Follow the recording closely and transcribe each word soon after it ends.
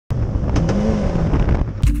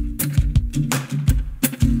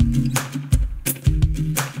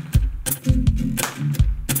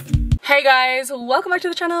Hey guys, welcome back to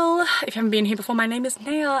the channel. If you haven't been here before, my name is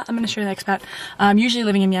Naya. I'm an Australian expat. I'm usually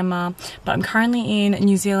living in Myanmar, but I'm currently in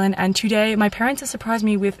New Zealand, and today my parents have surprised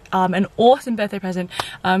me with an awesome birthday present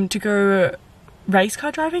to go race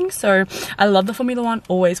car driving. So I love the Formula 1,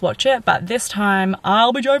 always watch it, but this time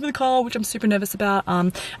I'll be driving the car, which I'm super nervous about,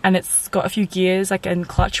 and it's got a few gears like and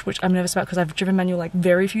clutch, which I'm nervous about because I've driven manual like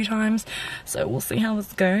very few times, so we'll see how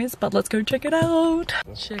this goes, but let's go check it out.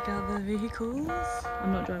 Check out the vehicles.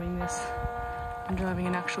 I'm not driving this, I'm driving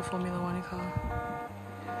an actual Formula 1 car.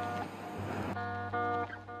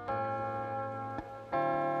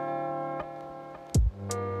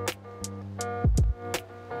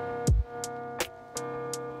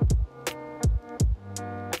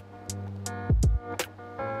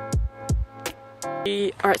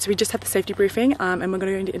 Alright, so we just had the safety briefing and we're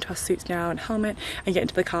going to go into our suits now and helmet and get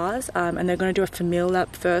into the cars, and they're going to do a familiar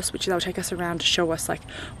lap first, which will take us around to show us like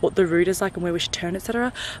what the route is like and where we should turn,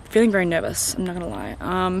 etc. Feeling very nervous, I'm not gonna lie.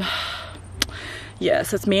 Yeah,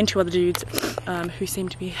 so it's me and two other dudes who seem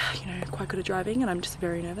to be, you know, quite good at driving, and I'm just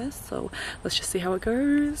very nervous, so let's just see how it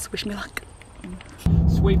goes. Wish me luck.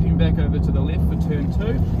 Sweeping back over to the left for turn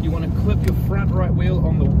 2. You want to clip your front right wheel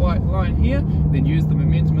on the white line here, then use the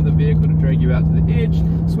momentum of the vehicle to drag you out to the edge.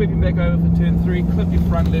 Sweeping back over for turn 3, clip your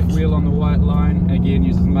front left wheel on the white line. Again,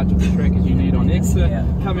 use as much of the track as you need on exit.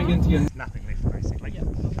 Coming into your... Nothing left basically.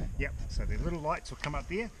 Yep, so the little lights will come up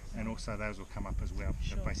there, and also those will come up as well.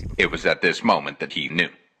 So basically... It was at this moment that he knew.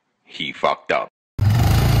 He fucked up.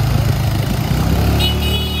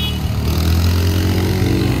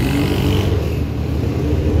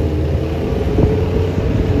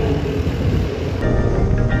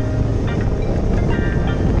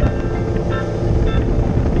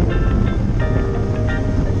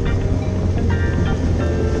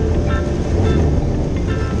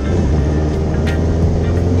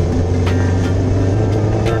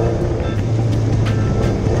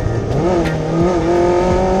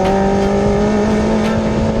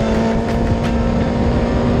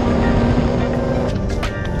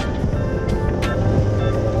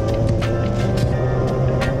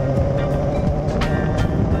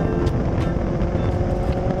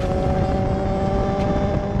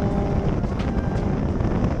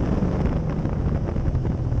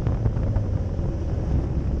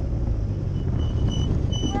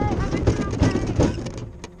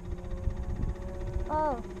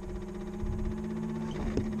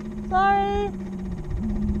 Sorry.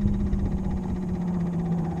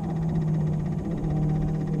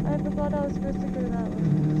 I forgot I was supposed to go that way.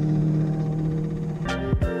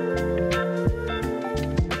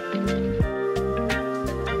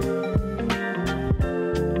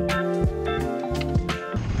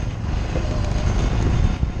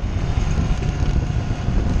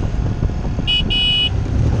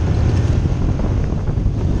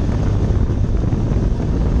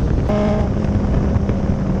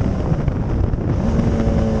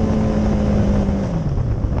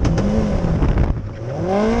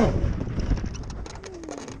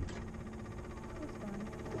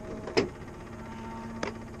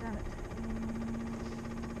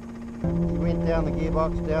 Down the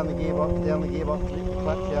gearbox, down the gearbox, down the gearbox, let the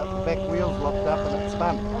clutch out, the back wheel's locked up and it's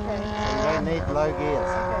spun. Okay. So you don't need low gears.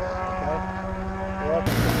 Okay. Yep.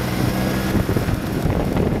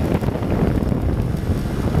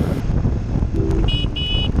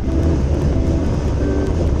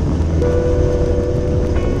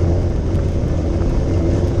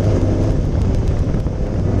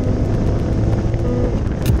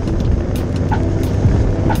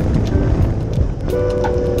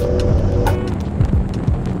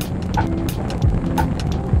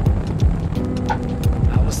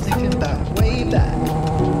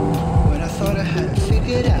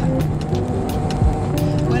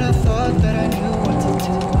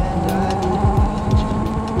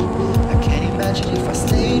 If I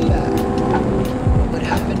stayed back, what would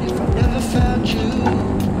happen if I never found you?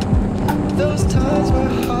 Those times were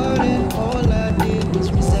hard and all I did was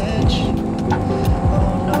resent you.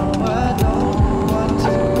 Oh no, I don't want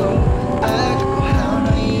to go back. Oh, how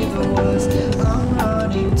naive I was. I'm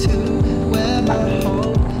running to where my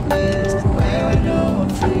hope is, where I know I'm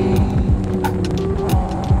free.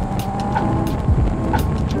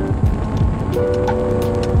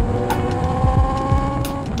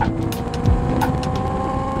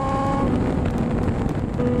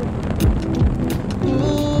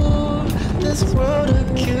 This world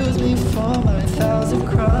accused me for my 1,000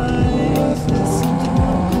 crimes.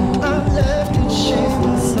 I'm left in shame,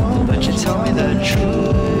 my soul, but you tell me the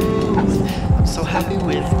truth. I'm so happy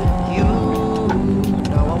with you.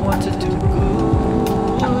 Now I want to do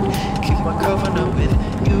good. Keep my covenant with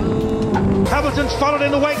you. Hamilton's followed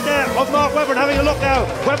in the wake there of Mark Webber, and having a look now.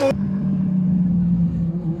 Webber.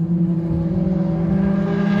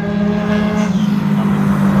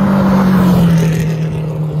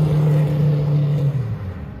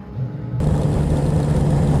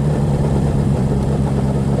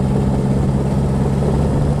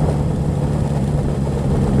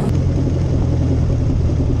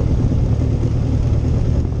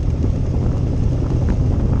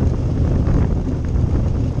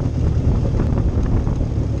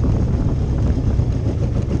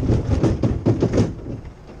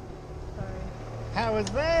 How was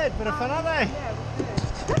that? Bit of fun, aren't they? Yeah,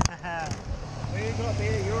 what you got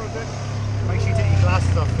there? You're all good. Make sure you take your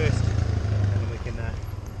glasses off first, and then we can get that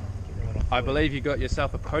one off. I believe you got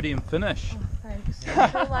yourself a podium finish. Oh, thanks. I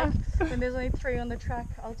feel like when there's only 3 on the track,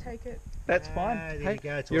 I'll take it. That's fine. There Hey, you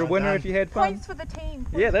go. It's you're a all winner done. if you had fun. Points for the team.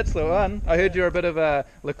 Yeah, that's the one. I heard you're a bit of a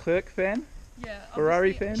Leclerc fan. Yeah,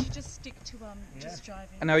 Ferrari obviously, fan? I should just stick to just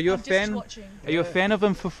driving. And are you a I'm fan? Just watching. Are you a fan of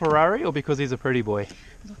him for Ferrari or because he's a pretty boy?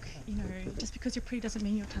 Look, you know, just because you're pretty doesn't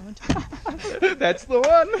mean you're talented. That's the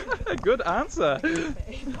one. Good answer.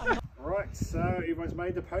 Right, so everyone's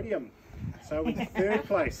made the podium. So with third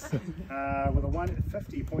place with a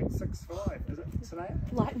 150.65. Is it Sanaya?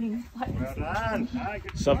 Lightning. Well done.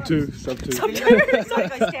 Good Sub 2, sub 2. Second place,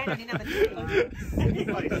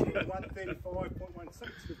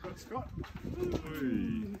 135.16. We've got Scott.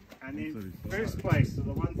 And then first place with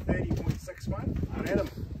a 130.61. Adam.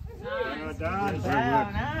 Well done.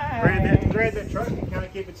 Grab that trophy. You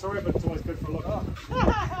can't keep it sorry, but it's always good for a look.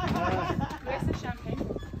 Where's the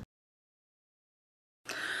champagne?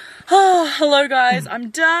 Oh, hello guys,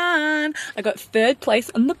 I'm done. I got 3rd place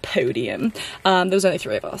on the podium. There was only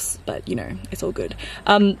 3 of us, but you know, it's all good.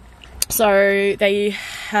 So they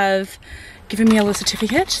have given me a little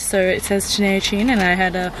certificate. So it says Chineo Chin, and I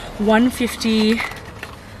had a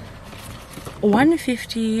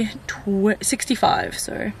 150.65.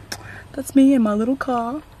 So that's me in my little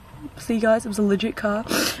car. See guys, it was a legit car.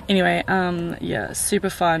 Anyway, yeah, super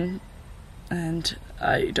fun. And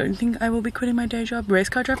I don't think I will be quitting my day job. Race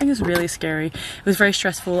car driving is really scary. It was very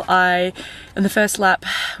stressful. In the first lap,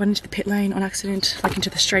 went into the pit lane on accident, like into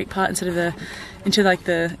the straight part instead of the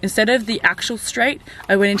actual straight.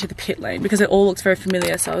 I went into the pit lane because it all looks very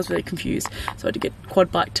familiar, so I was really confused. So I had to get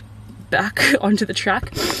quad biked back onto the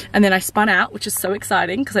track, and then I spun out, which is so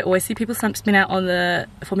exciting because I always see people spin out on the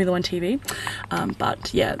Formula 1 TV.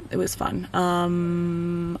 But yeah, it was fun.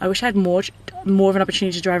 I wish I had more of an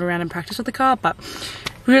opportunity to drive around and practice with the car, but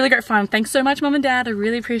really great fun. Thanks so much, Mum and Dad. I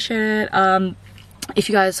really appreciate it. If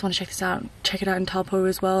you guys want to check this out, check it out in Taupo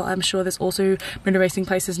as well. I'm sure there's also motor racing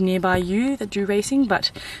places nearby you that do racing,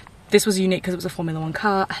 but this was unique because it was a Formula 1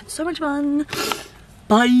 car. I had so much fun.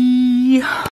 Bye.